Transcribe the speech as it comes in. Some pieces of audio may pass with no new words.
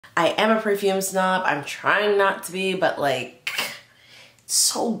I am a perfume snob. I'm trying not to be, but like, it's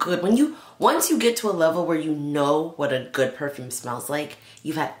so good. Once you get to a level where you know what a good perfume smells like,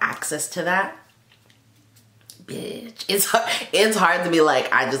 you've had access to that, bitch. It's hard to be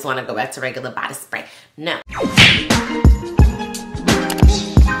like, I just want to go back to regular body spray. No.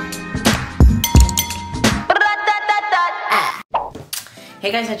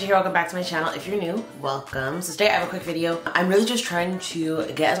 Hey guys, NATGEE here, welcome back to my channel. If you're new, welcome. So today I have a quick video. I'm really just trying to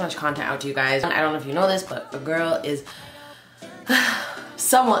get as much content out to you guys. I don't know if you know this, but a girl is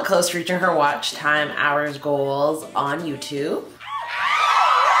somewhat close to reaching her watch time hours goals on YouTube.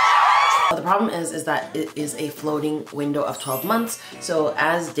 But the problem is that it is a floating window of 12 months. So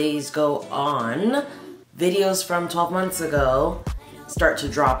as days go on, videos from 12 months ago start to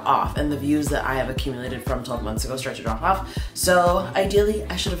drop off, and the views that I have accumulated from 12 months ago start to drop off. So ideally,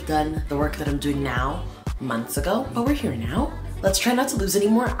 I should have done the work that I'm doing now months ago, but we're here now. Let's try not to lose any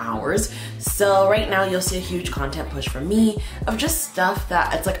more hours. So right now you'll see a huge content push from me of just stuff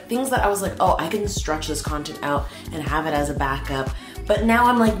that, it's like things that I was like, oh, I can stretch this content out and have it as a backup. But now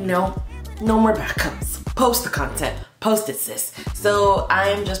I'm like, no more backups. Post the content, post it, sis. So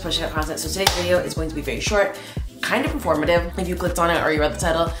I'm just pushing out content. So today's video is going to be very short, kind of informative. If you clicked on it or you read the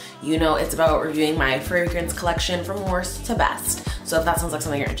title, you know it's about reviewing my fragrance collection from worst to best. So if that sounds like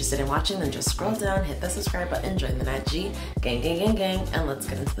something you're interested in watching, then just scroll down, hit the subscribe button, join the NATGEE gang, and let's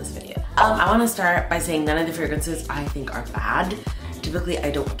get into this video. I want to start by saying none of the fragrances I think are bad. Typically, I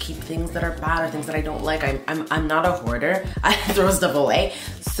don't keep things that are bad or things that I don't like. I'm not a hoarder. I throw stuff away.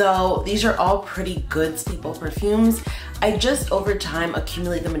 So these are all pretty good staple perfumes. I just over time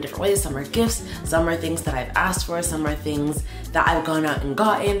accumulate them in different ways. Some are gifts, some are things that I've asked for, some are things that I've gone out and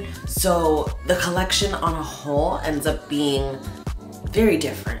gotten. So the collection on a whole ends up being very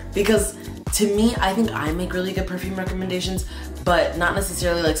different, because to me, I think I make really good perfume recommendations, but not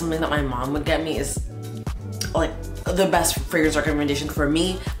necessarily like something that my mom would get me is like the best fragrance recommendation for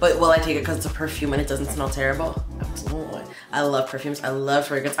me. But will I take it because it's a perfume and it doesn't smell terrible? Absolutely. I love perfumes, I love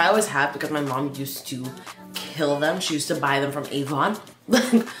fragrance. I always have, because my mom used to kill them. She used to buy them from Avon,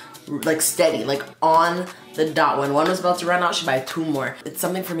 like steady, like on the dot. When one was about to run out, she'd buy 2 more. It's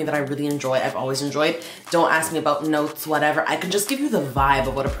something for me that I really enjoy. I've always enjoyed. Don't ask me about notes, whatever. I can just give you the vibe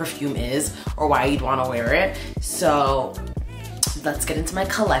of what a perfume is or why you'd want to wear it. So let's get into my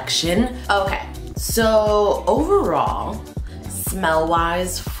collection. Okay, so overall,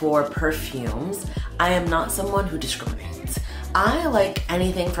 smell-wise for perfumes, I am not someone who discriminates. I like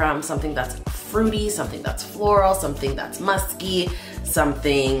anything from something that's fruity, something that's floral, something that's musky,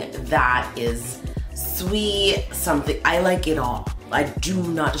 something that is sweet, something, I like it all. I do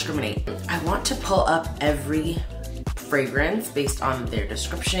not discriminate. I want to pull up every fragrance based on their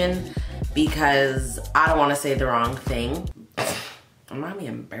description because I don't want to say the wrong thing. I'm not being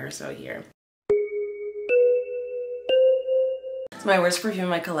embarrassed out here. So my worst perfume in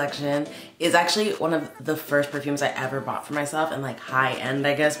my collection is actually one of the first perfumes I ever bought for myself, and like high-end,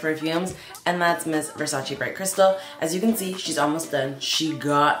 I guess, perfumes, and that's Miss Versace Bright Crystal. As you can see, she's almost done. She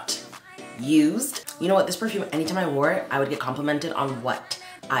got used. You know what, this perfume, anytime I wore it, I would get complimented on what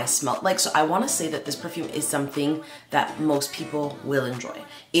I smelled like. So I want to say that this perfume is something that most people will enjoy.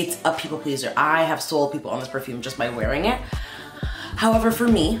 It's a people pleaser. I have sold people on this perfume just by wearing it. However, for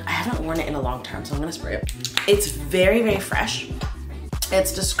me, I haven't worn it in a long time, so I'm gonna spray it. It's very, very fresh.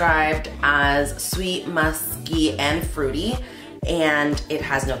 It's described as sweet, musky, and fruity, and it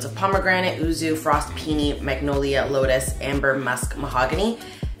has notes of pomegranate, yuzu, frost, peony, magnolia, lotus, amber, musk, mahogany.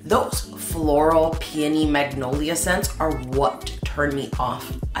 Those floral, peony, magnolia scents are what turned me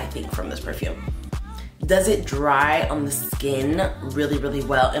off, I think, from this perfume. Does it dry on the skin really, really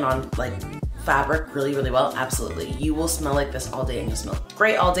well, and on like fabric really, really well? Absolutely. You will smell like this all day and you'll smell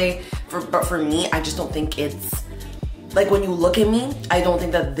great all day. But for me, I just don't think it's, like when you look at me, I don't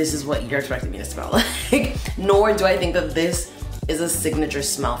think that this is what you're expecting me to smell like, nor do I think that this is a signature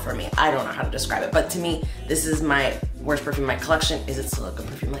smell for me. I don't know how to describe it, but to me, this is my worst perfume in my collection. Is it still a good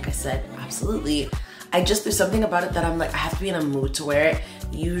perfume? Like I said, absolutely. There's something about it that I'm like, I have to be in a mood to wear it.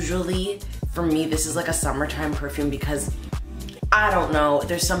 Usually, for me, this is like a summertime perfume because I don't know,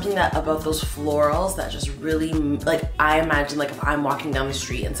 there's something that about those florals that just really, like, I imagine like if I'm walking down the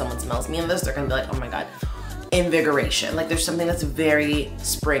street and someone smells me in this, they're gonna be like, oh my God, invigoration. Like there's something that's very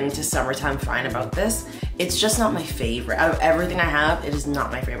spring to summertime fine about this. It's just not my favorite. Out of everything I have, it is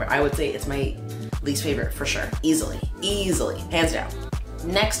not my favorite. I would say it's my least favorite for sure. Easily, hands down.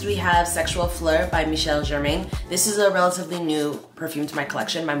 Next we have Sexual Fleur by Michel Germain. This is a relatively new perfume to my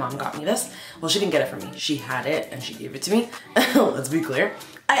collection. My mom got me this. Well, she didn't get it for me. She had it and she gave it to me. Let's be clear.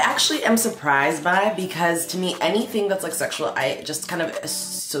 I actually am surprised by it because to me, anything that's like sexual, I just kind of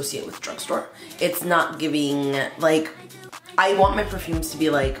associate with drugstore. It's not giving, like, I want my perfumes to be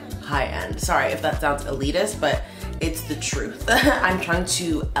like high end. Sorry if that sounds elitist, but it's the truth. I'm trying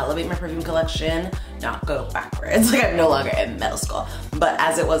to elevate my perfume collection, not go backwards. Like I'm no longer in middle school. But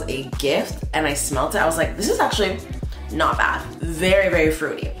as it was a gift and I smelled it, I was like, this is actually not bad. Very, very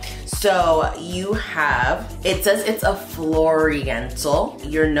fruity. So you have, it says it's a Floriental.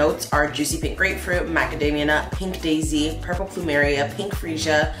 Your notes are juicy pink grapefruit, macadamia nut, pink daisy, purple plumeria, pink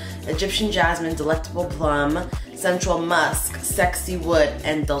freesia, Egyptian jasmine, delectable plum, sensual musk, sexy wood,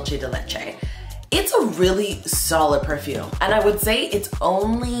 and dulce de leche. It's a really solid perfume. And I would say it's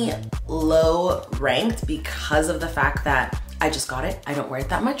only low ranked because of the fact that I just got it. I don't wear it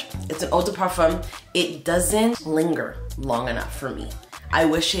that much. It's an eau de parfum. It doesn't linger long enough for me. I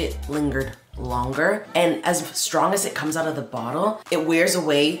wish it lingered longer. And as strong as it comes out of the bottle, it wears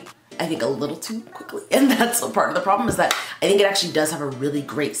away, I think, a little too quickly. And that's a part of the problem, is that I think it actually does have a really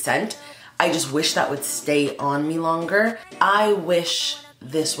great scent. I just wish that would stay on me longer. I wish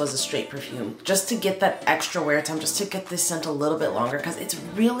this was a straight perfume, just to get that extra wear time, just to get this scent a little bit longer, because it's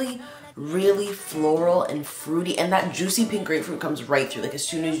really, really floral and fruity, and that juicy pink grapefruit comes right through, like as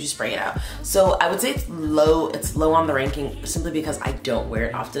soon as you spray it out. So I would say it's low on the ranking simply because I don't wear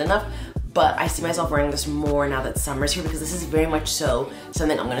it often enough, but I see myself wearing this more now that summer's here, because this is very much so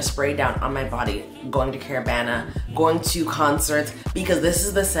something I'm gonna spray down on my body, going to Caravana, going to concerts, because this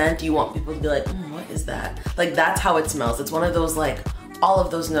is the scent you want people to be like, what is that? Like, that's how it smells. It's one of those, like, all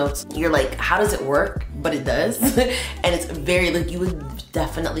of those notes, you're like, how does it work? But it does. And it's very, like, you would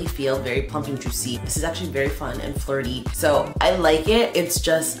definitely feel very plump and juicy. This is actually very fun and flirty. So I like it. It's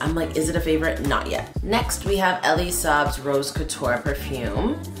just, I'm like, is it a favorite? Not yet. Next, we have Elie Saab's Rose Couture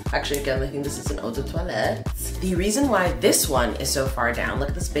perfume. Actually, again, I think this is an eau de toilette. The reason why this one is so far down, look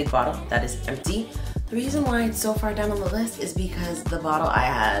at this big bottle that is empty. The reason why it's so far down on the list is because the bottle I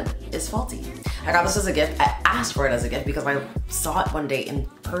had is faulty. I got this as a gift. I asked for it as a gift because I saw it one day in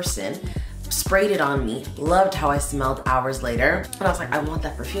person, sprayed it on me, loved how I smelled hours later, and I was like, I want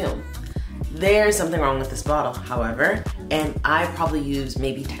that perfume. There's something wrong with this bottle, however, and I probably used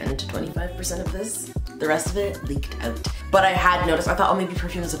maybe 10 to 25% of this. The rest of it leaked out. But I had noticed, I thought, oh, maybe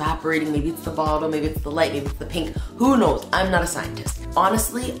perfume is evaporating, maybe it's the bottle, maybe it's the light, maybe it's the pink, who knows? I'm not a scientist.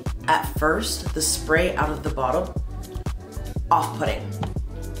 Honestly, at first, the spray out of the bottle, off-putting.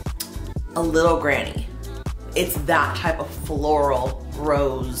 A little granny. It's that type of floral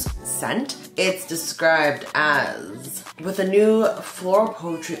rose scent. It's described as, with a new floral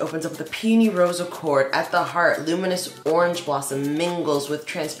poetry opens up with a peony rose accord at the heart, luminous orange blossom mingles with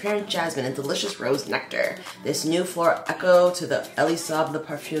transparent jasmine and delicious rose nectar. This new floral echo to the Elie Saab Le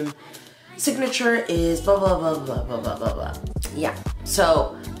Parfum signature is blah blah blah blah blah blah blah blah. Yeah,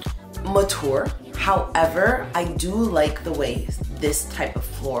 so mature. However, I do like the way this type of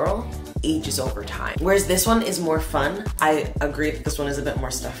floral ages over time. Whereas this one is more fun. I agree that this one is a bit more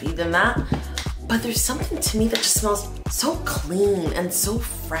stuffy than that. But there's something to me that just smells so clean and so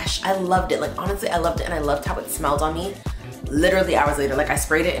fresh. I loved it. Like, honestly, I loved it, and I loved how it smelled on me literally hours later. Like, I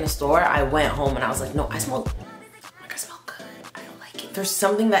sprayed it in a store, I went home, and I was like, no, I smell good. I like it. There's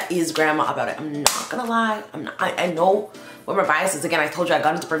something that is grandma about it. I'm not gonna lie. I know what my bias is. Again, I told you I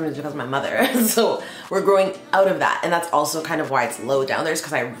got into perfumes because of my mother. So we're growing out of that. And that's also kind of why it's low down there, is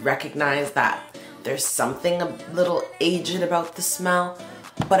because I recognize that there's something a little aged about the smell.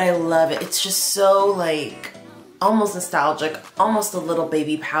 But I love it. It's just so, like, almost nostalgic, almost a little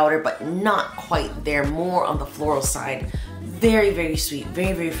baby powder, but not quite there, more on the floral side. Very, very sweet,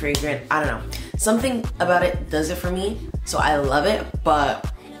 very, very fragrant. I don't know. Something about it does it for me, so I love it,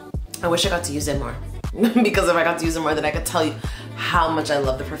 but I wish I got to use it more. Because if I got to use it more, then I could tell you how much I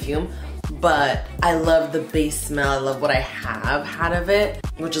love the perfume. But I love the base smell. I love what I have had of it,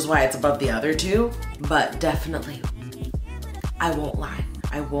 which is why it's above the other two. But definitely, I won't lie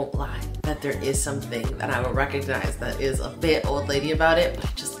that there is something that I will recognize that is a bit old lady about it, but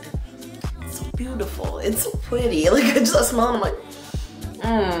it's so beautiful. It's so pretty. Like, I just smell it and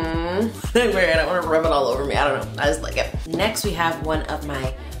I'm like, weird. I want to rub it all over me. I don't know. I just like it. Next, we have one of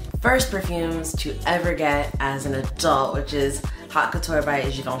my first perfumes to ever get as an adult, which is Hot Couture by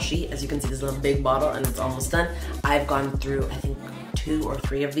Givenchy. As you can see, this little big bottle and it's almost done. I've gone through, I think, 2 or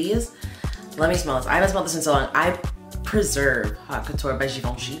 3 of these. Let me smell this. I haven't smelled this in so long. I preserve Hot Couture by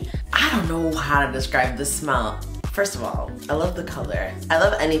Givenchy. I don't know how to describe this smell. First of all, I love the color. I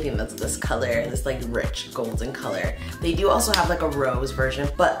love anything that's this color, this like rich golden color. They do also have like a rose version,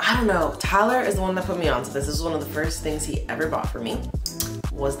 but I don't know. Tyler is the one that put me on to this. This is one of the first things he ever bought for me,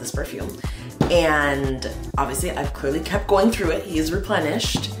 was this perfume. And obviously I've clearly kept going through it. He is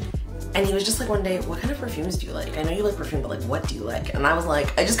replenished. And he was just like one day, what kind of perfumes do you like? I know you like perfume, but like what do you like? And I was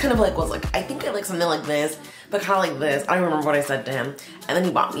like, I just kind of like was like, I think I like something like this, but kind of like this. I don't remember what I said to him. And then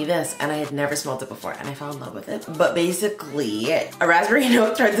he bought me this and I had never smelled it before and I fell in love with it. But basically, a raspberry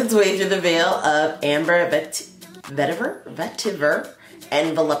note turns its way through the veil of amber vetiver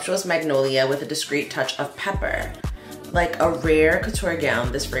and voluptuous magnolia with a discreet touch of pepper. Like a rare couture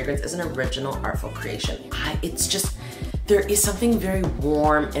gown, this fragrance is an original artful creation. It's just, there is something very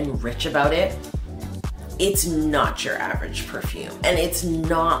warm and rich about it. It's not your average perfume. And it's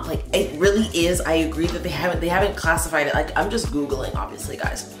not like, it really is, I agree that they haven't classified it. Like, I'm just Googling, obviously,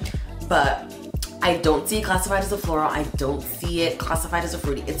 guys. But I don't see it classified as a floral. I don't see it classified as a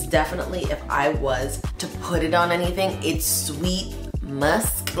fruity. It's definitely, if I was to put it on anything, it's sweet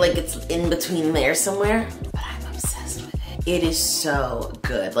musk. Like, it's in between there somewhere. But I'm obsessed with it. It is so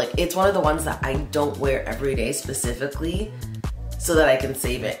good. Like, it's one of the ones that I don't wear every day specifically so that I can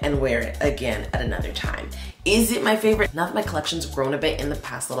save it and wear it again at another time. Is it my favorite? Now that my collection's grown a bit in the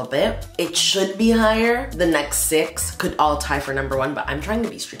past little bit, it should be higher. The next 6 could all tie for #1, but I'm trying to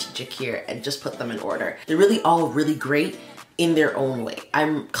be strategic here and just put them in order. They're really all really great in their own way.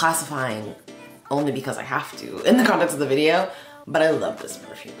 I'm classifying only because I have to in the context of the video, but I love this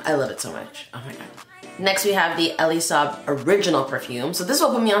perfume. I love it so much. Oh my God. Next we have the Elie Saab original perfume. So this will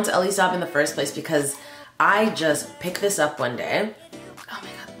put me onto Elie Saab in the first place because I just picked this up one day. Oh my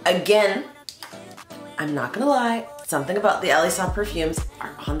God. Again, I'm not gonna lie, something about the Elie Saab perfumes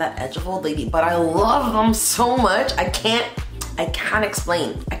are on that edge of old lady, but I love them so much. I can't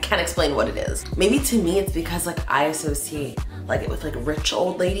explain what it is. Maybe to me it's because like I associate like it with like rich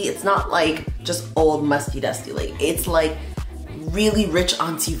old lady. It's not like just old musty dusty lady. It's like really rich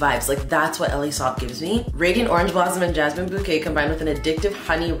auntie vibes. Like that's what Elie Saab gives me. Radiant orange blossom and jasmine bouquet combined with an addictive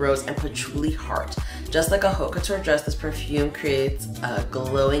honey rose and patchouli heart. Just like a haute couture dress, this perfume creates a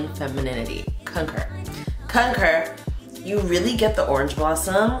glowing femininity. Concur. You really get the orange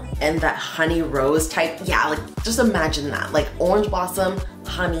blossom and that honey rose type. Yeah, like just imagine that. Like orange blossom,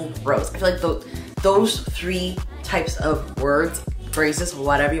 honey rose. I feel like those 3 types of words, phrases,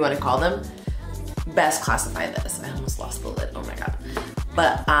 whatever you want to call them, best classify this. I almost lost the lid, oh my God.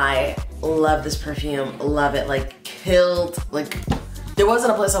 But I love this perfume, love it, like killed, like there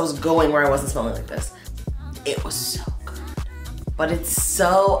wasn't a place I was going where I wasn't smelling like this. It was so good. But it's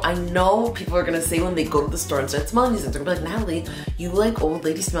so, I know people are gonna say when they go to the store and start smelling these things, they're gonna be like, Natalie, you like old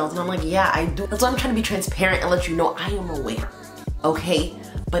lady smells? And I'm like, yeah, I do. That's why I'm trying to be transparent and let you know I am aware, okay?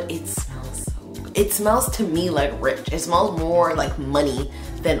 But it smells so good. It smells to me like rich. It smells more like money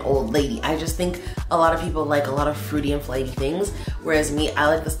than old lady. I just think a lot of people like a lot of fruity and flighty things, whereas me, I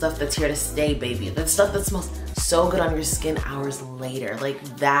like the stuff that's here to stay, baby. The stuff that smells so good on your skin hours later. Like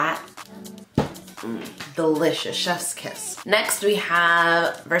that, delicious, chef's kiss. Next we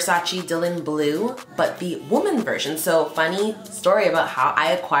have Versace Dylan Blue, but the woman version. So funny story about how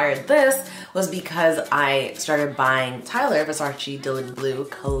I acquired this was because I started buying Tyler Versace Dylan Blue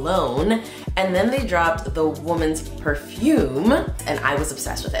cologne, and then they dropped the woman's perfume, and I was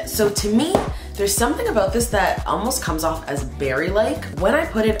obsessed with it. So to me, there's something about this that almost comes off as berry-like. When I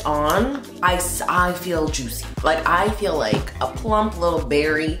put it on, I feel juicy. Like I feel like a plump little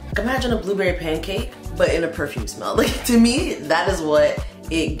berry. Like imagine a blueberry pancake, but in a perfume smell. Like to me, that is what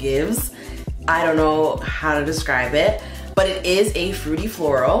it gives. I don't know how to describe it, but it is a fruity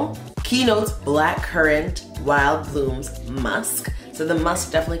floral. Keynotes black currant, wild blooms, musk. So the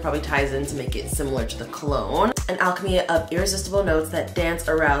musk definitely probably ties in to make it similar to the cologne. An alchemy of irresistible notes that dance,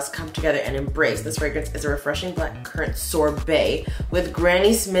 arouse, come together and embrace. This fragrance is a refreshing black currant sorbet with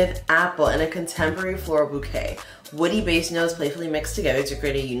Granny Smith apple and a contemporary floral bouquet. Woody base notes playfully mixed together to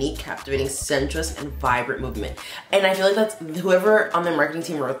create a unique, captivating, sensuous, and vibrant movement. And I feel like that's, whoever on the marketing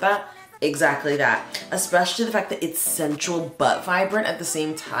team wrote that, exactly that. Especially the fact that it's sensual but vibrant at the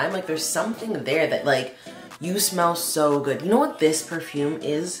same time. Like there's something there that like, you smell so good. You know what this perfume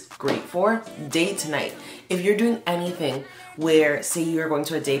is great for? Date to night. If you're doing anything where, say you're going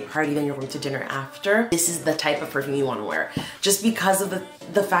to a day party, then you're going to dinner after, this is the type of perfume you want to wear. Just because of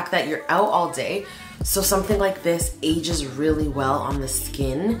the fact that you're out all day. So something like this ages really well on the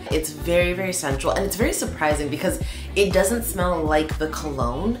skin. It's very, very sensual, and it's very surprising because it doesn't smell like the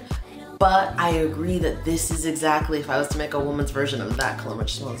cologne, but I agree that this is exactly, if I was to make a woman's version of that cologne,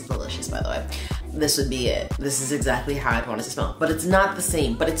 which smells delicious by the way, this would be it. This is exactly how I'd want it to smell. But it's not the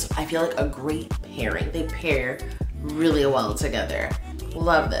same, but it's, I feel like, a great pairing. They pair really well together.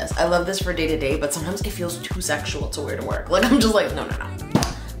 Love this. I love this for day to day, but sometimes it feels too sexual to wear to work. Like, I'm just like, no, no, no.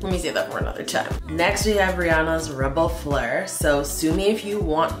 Let me save that for another time. Next, we have Rihanna's Rebelle Fleur. So sue me if you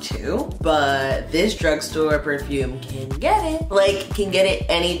want to, but this drugstore perfume can get it. Like, can get it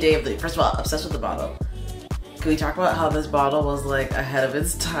any day of the week. First of all, obsessed with the bottle. Can we talk about how this bottle was like ahead of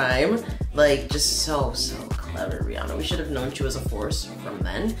its time? Like, just so clever, Rihanna. We should have known she was a force from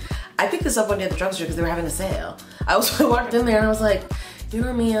then. I picked this up one day at the drugstore because they were having a sale. I walked in there and I was like, you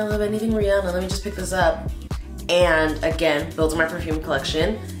know me, I love anything Rihanna. Let me just pick this up. And again, building my perfume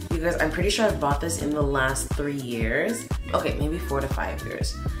collection. You guys, I'm pretty sure I've bought this in the last 3 years. Okay, maybe 4 to 5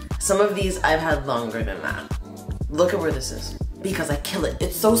 years. Some of these I've had longer than that. Look at where this is. Because I kill it.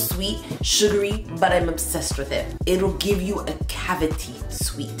 It's so sweet, sugary, but I'm obsessed with it. It'll give you a cavity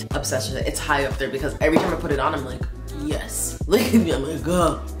sweet. Obsessed with it. It's high up there because every time I put it on, I'm like, yes. Look at me, I'm like,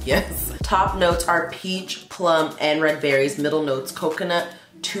 oh, yes. Top notes are peach, plum, and red berries. Middle notes, coconut,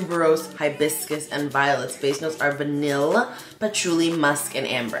 tuberose, hibiscus, and violets. Base notes are vanilla, patchouli, musk, and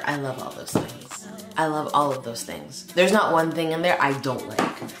amber. I love all those things. I love all of those things. There's not one thing in there I don't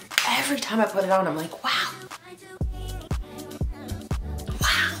like. Every time I put it on, I'm like, wow.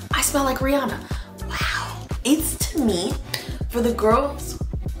 Wow, I smell like Rihanna. Wow. It's, to me, for the girls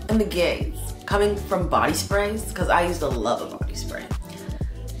and the gays, coming from body sprays, because I used to love a body spray.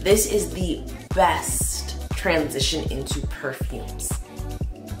 This is the best transition into perfumes.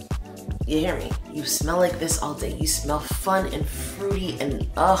 You hear me? You smell like this all day. You smell fun and fruity and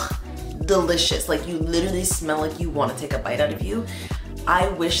delicious. Like, you literally smell like you want to take a bite out of you. I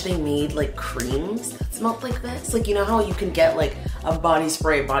wish they made like creams that smelled like this. Like, you know how you can get like a body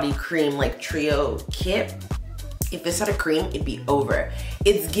spray, body cream, like trio kit? If this had a cream, it'd be over.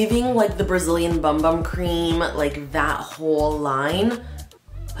 It's giving like the Brazilian Bum Bum cream, like that whole line,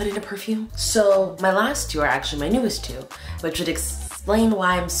 but in a perfume. So my last two are actually my newest two, which would explain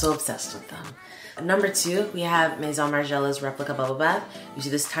why I'm so obsessed with them. Number 2, we have Maison Margiela's Replica Bubble Bath. You see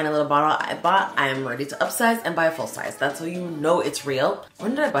this tiny little bottle I bought. I am ready to upsize and buy a full size. That's how you know it's real.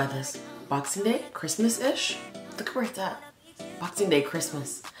 When did I buy this? Boxing Day? Christmas-ish? Look at where it's at. Boxing Day,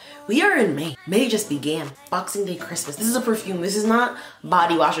 Christmas. We are in May. May just began. Boxing Day, Christmas. This is a perfume. This is not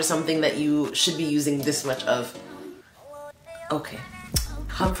body wash or something that you should be using this much of. Okay.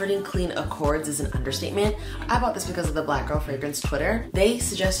 Comforting clean accords is an understatement. I bought this because of the Black Girl Fragrance Twitter. They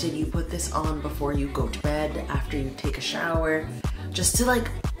suggested you put this on before you go to bed, after you take a shower, just to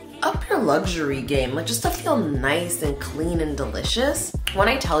like up your luxury game, like just to feel nice and clean and delicious. When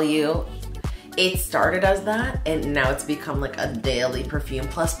I tell you, it started as that and now it's become like a daily perfume.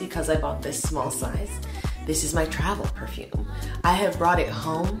 Plus, because I bought this small size, this is my travel perfume. I have brought it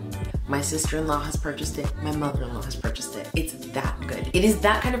home. My sister-in-law has purchased it. My mother-in-law has purchased it. It's that good. It is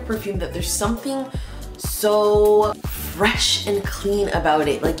that kind of perfume that there's something so fresh and clean about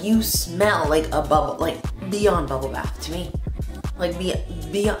it. Like, you smell like a bubble, like beyond bubble bath to me. Like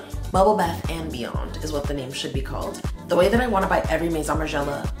beyond bubble bath and beyond is what the name should be called. The way that I want to buy every Maison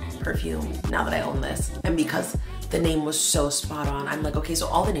Margiela perfume now that I own this, and because the name was so spot on, I'm like, okay, so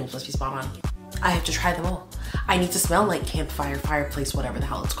all the names must be spot on. I have to try them all. I need to smell like campfire, fireplace, whatever the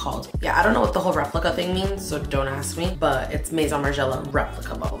hell it's called. Yeah, I don't know what the whole replica thing means, so don't ask me, but it's Maison Margiela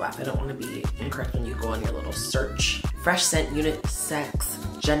Replica Bubble Bath. I don't want to be incorrect when you go on your little search. Fresh scent, unisex,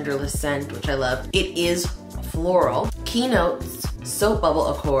 genderless scent, which I love. It is floral. Keynotes, soap bubble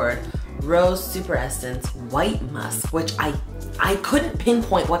accord, rose super essence, white musk, which I couldn't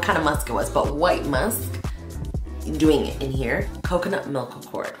pinpoint what kind of musk it was, but white musk. Doing it in here. Coconut milk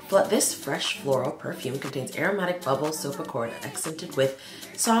accord. This fresh floral perfume contains aromatic bubble soap accord accented with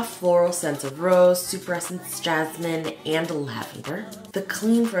soft floral scents of rose, super essence, jasmine, and lavender. The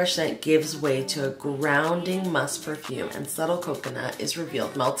clean fresh scent gives way to a grounding musk perfume, and subtle coconut is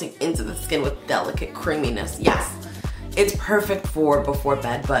revealed, melting into the skin with delicate creaminess. Yes, it's perfect for before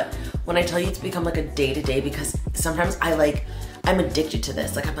bed, but when I tell you it's become like a day-to-day, because sometimes I'm addicted to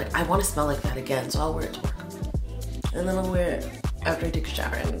this. Like, I'm like, I want to smell like that again, so I'll wear it to work. And then I'll wear it after I take a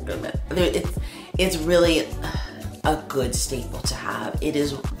shower and go to bed. It's really a good staple to have. It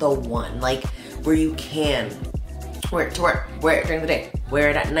is the one, like, where you can wear it to work, wear it during the day, wear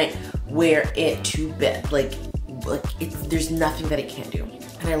it at night, wear it to bed. Like there's nothing that it can't do.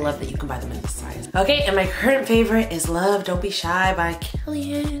 And I love that you can buy them in this size. Okay, and my current favorite is Love Don't Be Shy by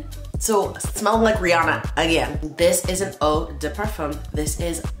Kilian. So, smelling like Rihanna again. This is an eau de parfum. This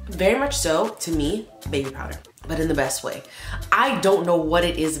is very much so, to me, baby powder, but in the best way. I don't know what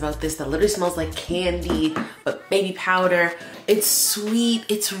it is about this that literally smells like candy, but baby powder. It's sweet.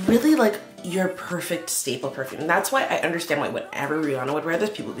 It's really like your perfect staple perfume. And that's why I understand why whenever Rihanna would wear this,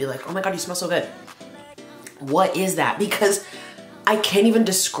 people would be like, oh my God, you smell so good. What is that? Because I can't even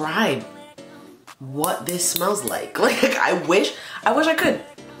describe what this smells like. Like, I wish I could.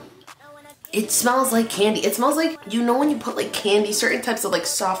 It smells like candy. It smells like, you know when you put like candy, certain types of like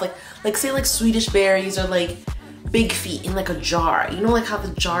soft, like say like Swedish berries or like Big Feet in like a jar. You know like how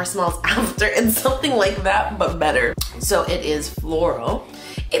the jar smells after? It's something like that, but better. So it is floral.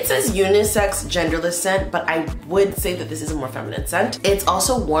 It says unisex, genderless scent, but I would say that this is a more feminine scent. It's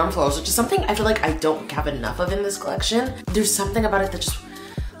also warm florals, which is something I feel like I don't have enough of in this collection. There's something about it that just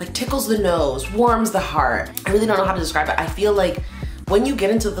like tickles the nose, warms the heart. I really don't know how to describe it. I feel like when you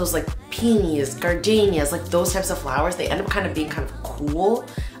get into those like peonies, gardenias, like those types of flowers, they end up kind of being kind of cool.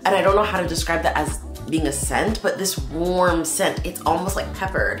 And I don't know how to describe that as being a scent, but this warm scent, it's almost like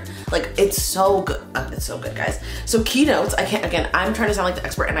peppered. Like, it's so good. It's so good, guys. So keynotes, I can't, again, I'm trying to sound like the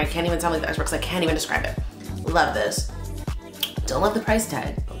expert and I can't even sound like the expert because I can't even describe it. Love this. Don't love the price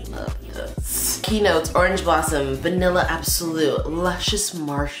tag, but love this. Keynotes, Orange Blossom, Vanilla Absolute, Luscious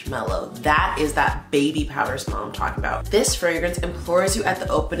Marshmallow. That is that baby powder smell I'm talking about. This fragrance implores you at the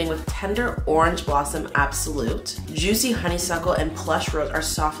opening with tender Orange Blossom Absolute. Juicy honeysuckle and plush rose are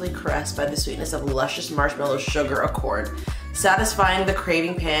softly caressed by the sweetness of luscious marshmallow sugar accord, satisfying the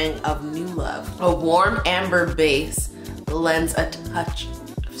craving pang of new love. A warm amber base lends a touch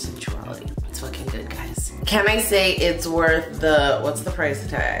of sensuality. It's fucking good, guys. Can I say it's worth the, what's the price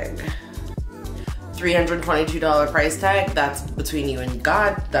tag? $322 price tag. That's between you and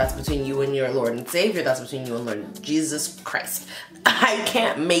God. That's between you and your Lord and Savior. That's between you and Lord Jesus Christ. I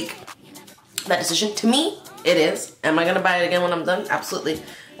can't make that decision. To me, it is. Am I gonna buy it again when I'm done? Absolutely.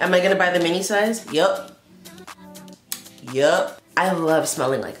 Am I gonna buy the mini size? Yup. Yup. I love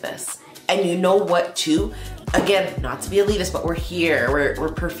smelling like this. And you know what too? Again, not to be elitist, but we're here.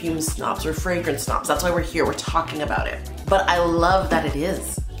 We're perfume snobs. We're fragrance snobs. That's why we're here. We're talking about it. But I love that it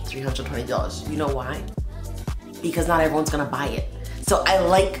is $320. You know why? Because not everyone's gonna buy it. So I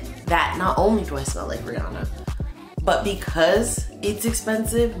like that not only do I smell like Rihanna, but because it's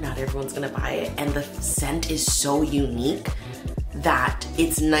expensive, not everyone's gonna buy it. And the scent is so unique that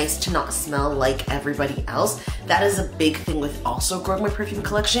it's nice to not smell like everybody else. That is a big thing with also growing my perfume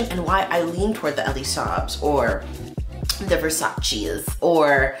collection and why I lean toward the Elie Saabs or the Versace's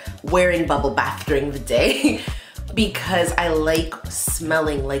or wearing bubble bath during the day. Because I like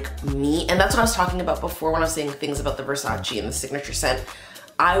smelling like me. And that's what I was talking about before when I was saying things about the Versace and the signature scent.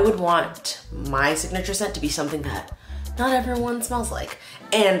 I would want my signature scent to be something that not everyone smells like.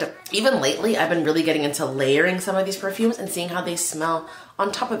 And even lately, I've been really getting into layering some of these perfumes and seeing how they smell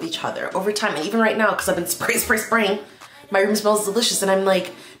on top of each other over time. And even right now, because I've been spraying, my room smells delicious. And I'm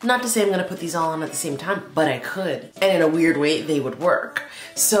like, not to say I'm gonna put these all on at the same time, but I could. And in a weird way, they would work.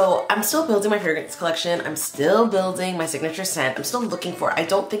 So I'm still building my fragrance collection. I'm still building my signature scent. I'm still looking for it. I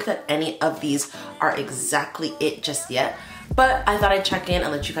don't think that any of these are exactly it just yet, but I thought I'd check in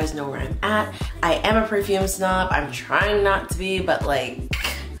and let you guys know where I'm at. I am a perfume snob. I'm trying not to be, but like,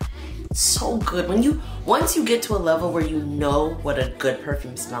 it's so good. Once you get to a level where you know what a good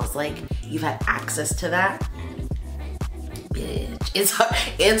perfume smells like, you've had access to that, bitch.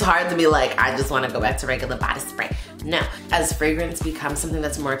 It's hard to be like, I just want to go back to regular body spray. No, as fragrance becomes something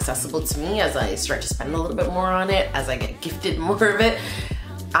that's more accessible to me, as I start to spend a little bit more on it, as I get gifted more of it,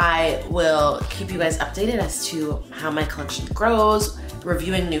 I will keep you guys updated as to how my collection grows,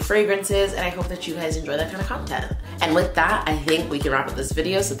 reviewing new fragrances, and I hope that you guys enjoy that kind of content. And with that, I think we can wrap up this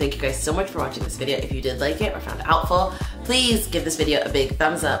video. So thank you guys so much for watching this video. If you did like it or found it helpful, please give this video a big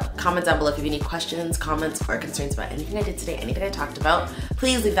thumbs up. Comment down below if you have any questions, comments, or concerns about anything I did today, anything I talked about.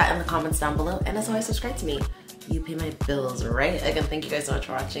 Please leave that in the comments down below. And as always, subscribe to me. You pay my bills, right? Again, thank you guys so much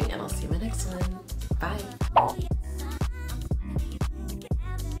for watching, and I'll see you in my next one. Bye.